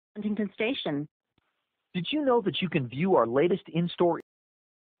Huntington Station. Did you know that you can view our latest in-store...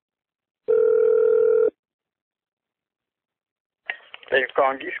 Thank you for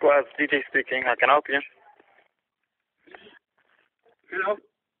calling Geek Squad. DJ speaking. How can I help you? Hello?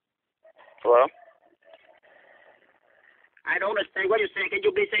 Hello? I don't understand what you say. Can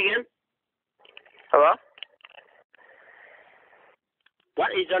you please say again? Hello?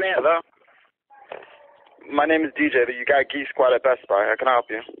 What is your name? Hello? My name is DJ. You got Geek Squad at Best Buy. How can I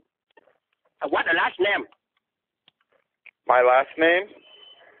help you? What the last name? My last name?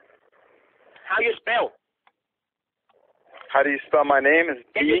 How you spell? How do you spell my name? Is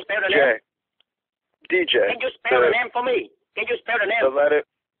Can you spell the DJ. name? DJ. Can you spell the name for me? Can you spell the name? The letter...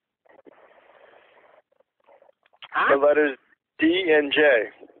 Huh? The letters D and J.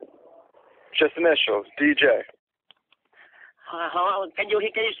 Just initials. DJ. Can you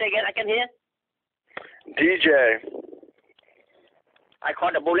say again? I can hear. DJ. I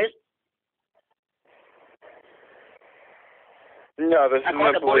call the police. No, this I isn't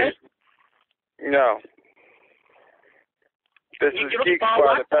call the the police. police. No. This You is look Geek for Squad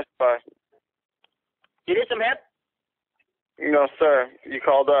what? at Best Buy. You need some help? No, sir. You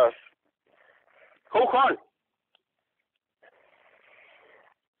called us. Who called?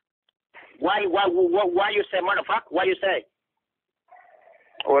 Why you say motherfucker? Why you say?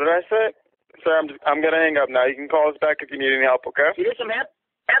 What did I say? Sir, I'm gonna hang up now. You can call us back if you need any help, okay? You need some help?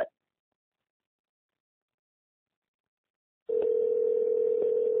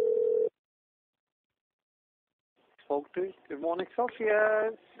 Goldie. Good morning,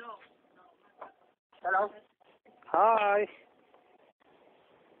 Sophia. Hello? Hi.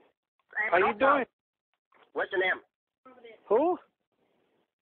 How you doing? What's your name? Who?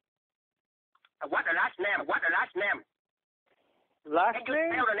 What the last name? What the last name? Last Can you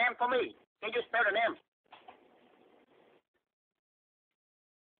name? spell the name for me? Can you spell the name?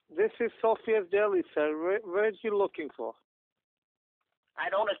 This is Sophia's Deli, sir. Where's you looking for? I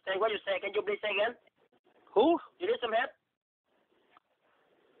don't understand what you say. Can you please say again? Who? You need some help?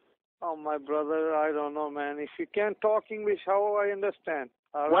 Oh, my brother, I don't know, man. If you can't talk English, how I understand?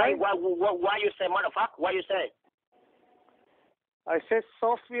 All Why right? why you say motherfucker? Why you say? I said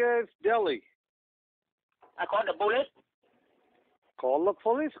Sophia's Deli. I call the police. Call the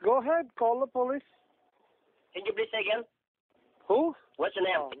police. Go ahead. Call the police. Can you please say again? Who? What's your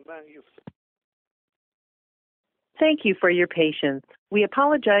name? Oh, man, you... Thank you for your patience. We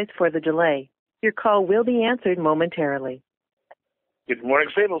apologize for the delay. Your call will be answered momentarily. Good morning,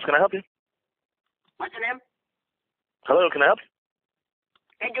 Staples. Can I help you? What's your name? Hello, can I help you?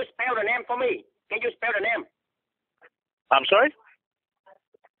 Can you spell the name for me? Can you spell the name? I'm sorry?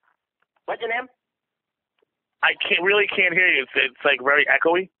 What's your name? I really can't hear you. It's like very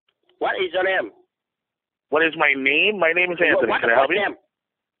echoey. What is your name? What is my name? My name is Anthony. What Can I help you? name?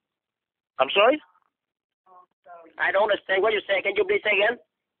 I'm sorry? I don't understand what you say. Can you please say again?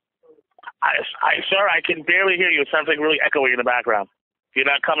 Sir, I can barely hear you. It sounds like really echoey in the background. You're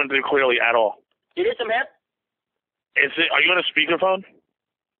not coming through clearly at all. You need some help? Are you on a speakerphone?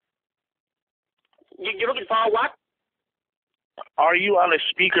 You're looking for what? Are you on a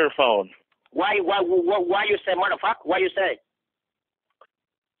speakerphone? Why you say motherfucker? Why you say?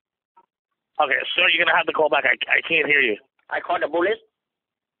 Okay, sir, you're going to have to call back. I can't hear you. I call the police.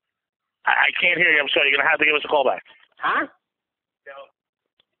 I can't hear you. I'm sorry. You're going to have to give us a call back. Huh?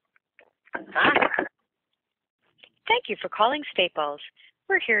 Huh? Thank you for calling Staples.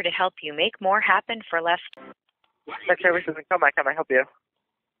 We're here to help you make more happen for less. Tech services and Comac, how may I help you?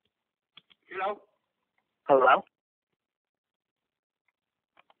 Hello? Hello?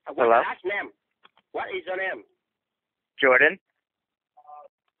 What's Hello? your last name? What is your name? Jordan?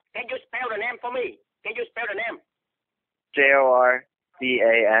 Can you spell the name for me? Can you spell the name?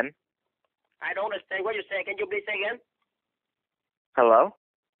 Jordan? I don't understand what you say. Can you please say again? Hello?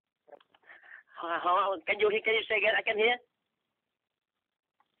 Can you say again? I can hear.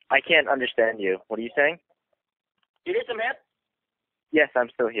 I can't understand you. What are you saying? You need some help? Yes, I'm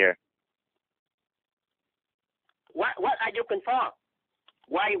still here. What are you looking for?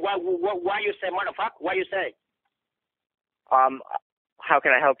 Why you say motherfucker? Why you say? How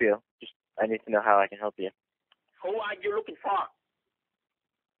can I help you? I need to know how I can help you. Who are you looking for?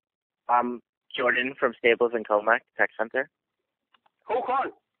 Jordan from Staples and Comac Tech Center. Who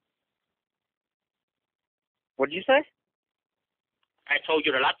called? What did you say? I told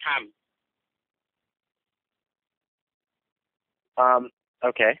you the last time.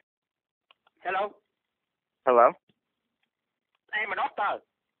 Okay. Hello? Hello? I'm a doctor.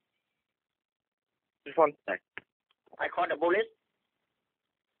 Just one sec. I called the police.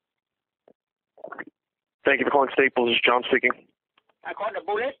 Thank you for calling Staples. This is John speaking. I call the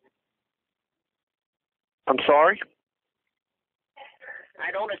police. I'm sorry?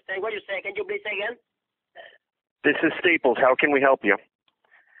 I don't understand what you say. Can you please say again? This is Staples. How can we help you?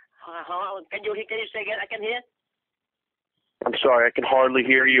 Can you say again? I can hear. I'm sorry, I can hardly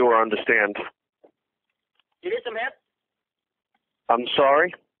hear you or understand. You need some help? I'm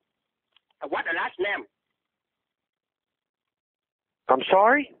sorry? What the last name? I'm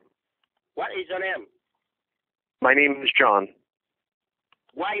sorry? What is your name? My name is John.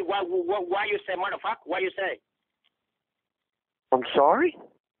 Why you say motherfucker? Why you say? I'm sorry?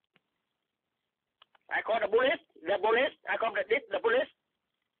 I call the police. The police. I call the police.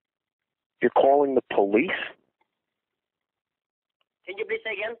 You're calling the police? Can you please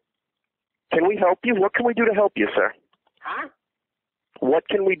say again? Can we help you? What can we do to help you, sir? Huh? What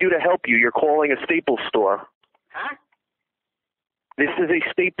can we do to help you? You're calling a Staples store. Huh? This is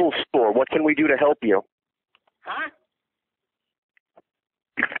a Staples store. What can we do to help you? Huh?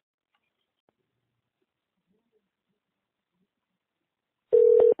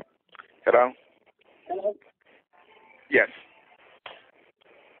 Hello? Yes.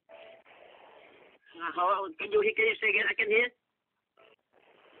 Can you say again? I can hear.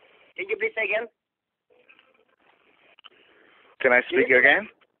 Can you please say again? Can I speak again?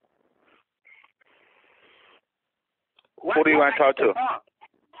 Who do you want to talk to?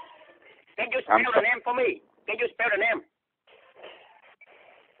 Can you spell the name for me? Can you spell the name?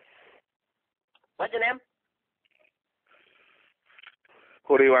 What's your name?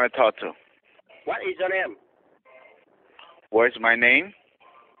 Who do you want to talk to? What is your name? What's my name?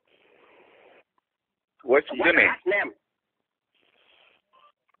 What's your name? Last name?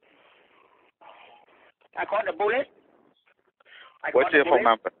 I call the police. What's your phone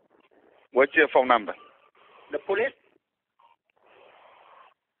number? What's your phone number? The police?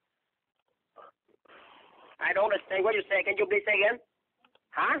 I don't understand what you say. Can you please say again?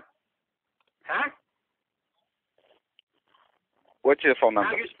 Huh? Huh? What's your phone number?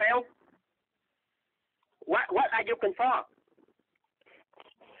 How you spell? What are you looking for?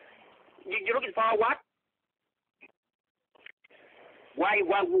 You looking for what? Why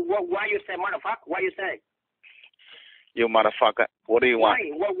you say motherfucker? Why you say? You motherfucker. What do you want?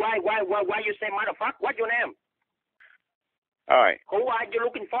 Why you say motherfucker? What's your name? All right. Who are you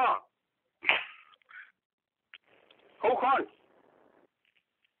looking for? Who called?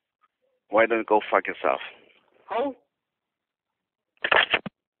 Why don't you go fuck yourself? Who?